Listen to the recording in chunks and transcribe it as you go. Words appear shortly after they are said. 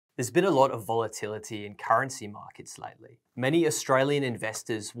There's been a lot of volatility in currency markets lately. Many Australian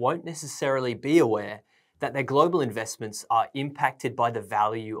investors won't necessarily be aware that their global investments are impacted by the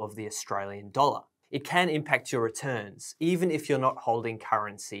value of the Australian dollar. It can impact your returns, even if you're not holding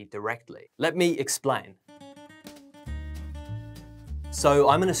currency directly. Let me explain. So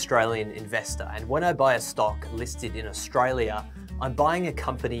I'm an Australian investor, and when I buy a stock listed in Australia, I'm buying a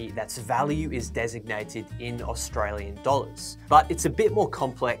company that's value is designated in Australian dollars. But it's a bit more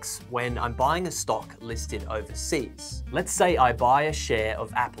complex when I'm buying a stock listed overseas. Let's say I buy a share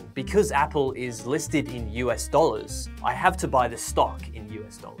of Apple. Because Apple is listed in US dollars, I have to buy the stock in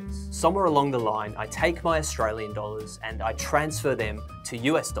US dollars. Somewhere along the line, I take my Australian dollars and I transfer them to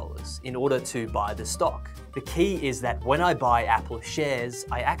US dollars in order to buy the stock. The key is that when I buy Apple shares,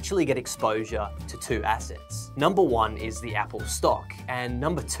 I actually get exposure to two assets. Number one is the Apple stock, and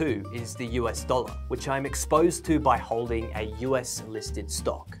number two is the US dollar, which I'm exposed to by holding a US listed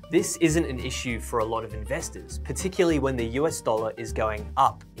stock. This isn't an issue for a lot of investors, particularly when the US dollar is going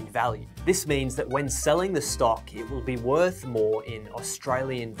up in value. This means that when selling the stock, it will be worth more in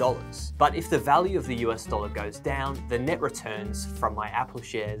Australian dollars. But if the value of the US dollar goes down, the net returns from my Apple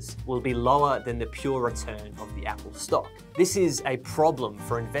shares will be lower than the pure return of the Apple stock. This is a problem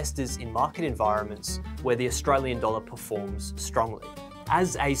for investors in market environments where the Australian dollar performs strongly.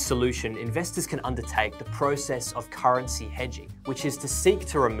 As a solution, investors can undertake the process of currency hedging, which is to seek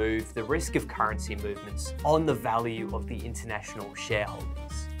to remove the risk of currency movements on the value of the international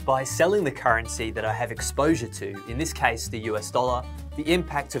shareholdings. By selling the currency that I have exposure to, in this case the US dollar, the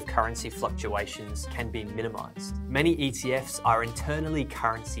impact of currency fluctuations can be minimized. Many ETFs are internally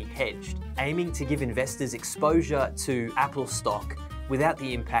currency hedged, aiming to give investors exposure to Apple stock without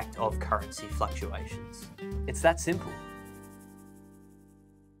the impact of currency fluctuations. It's that simple.